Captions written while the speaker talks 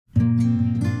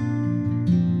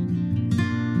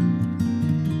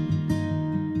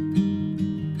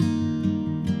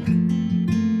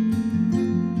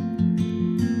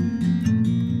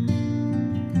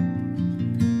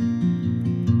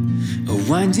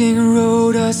winding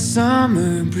road, a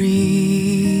summer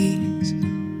breeze,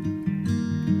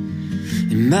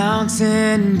 and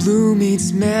mountain blue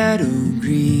meets meadow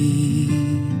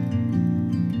green.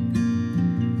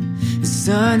 The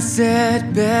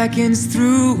sunset beckons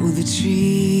through the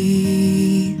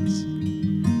trees,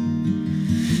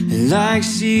 like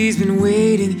she's been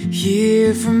waiting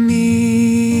here for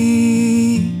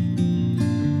me.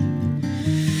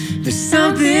 There's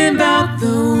something about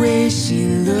the way she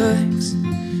looks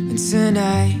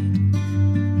tonight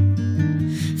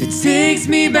that takes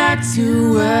me back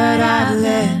to what I've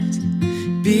left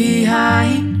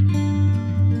behind,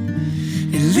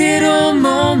 in little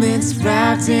moments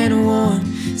wrapped in warm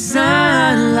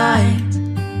sunlight,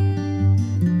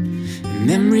 and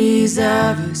memories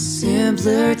of a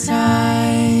simpler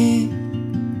time.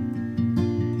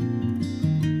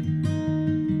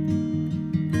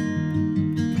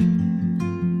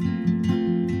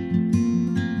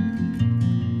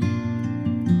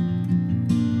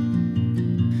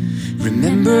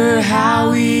 Remember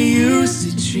how we used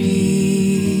to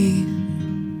dream,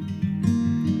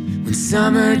 when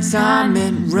summertime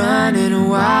meant running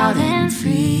wild and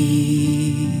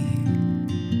free,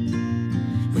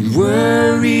 when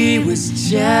worry was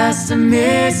just a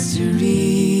mystery,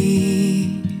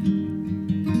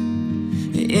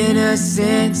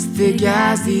 innocence thick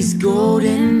as these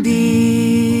golden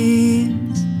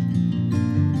beams.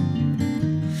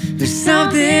 There's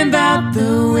something about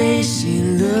the way she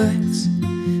looks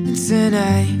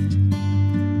tonight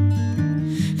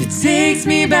that takes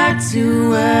me back to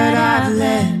what I've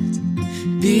left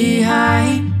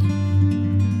behind,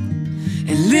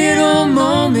 in little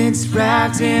moments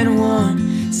wrapped in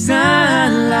warm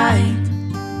sunlight,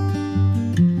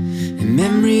 and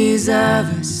memories of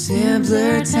a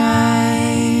simpler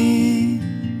time.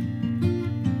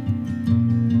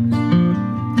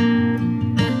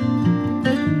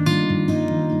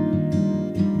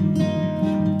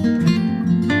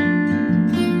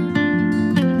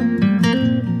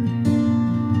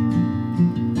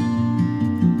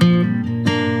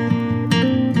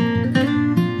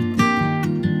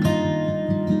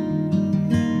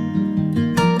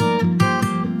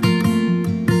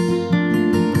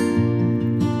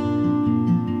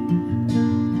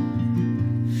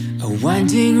 A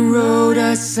winding road,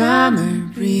 a summer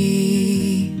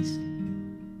breeze,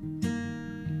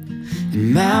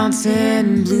 and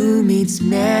mountain blue meets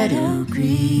meadow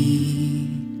green.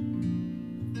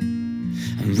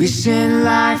 I'm wishing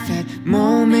life had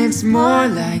moments more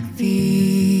like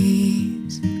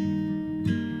these,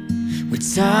 where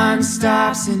time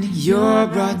stops and you're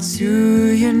brought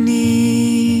to your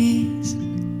knees.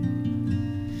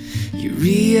 You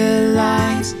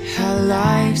realize how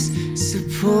life's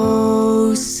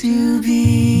supposed to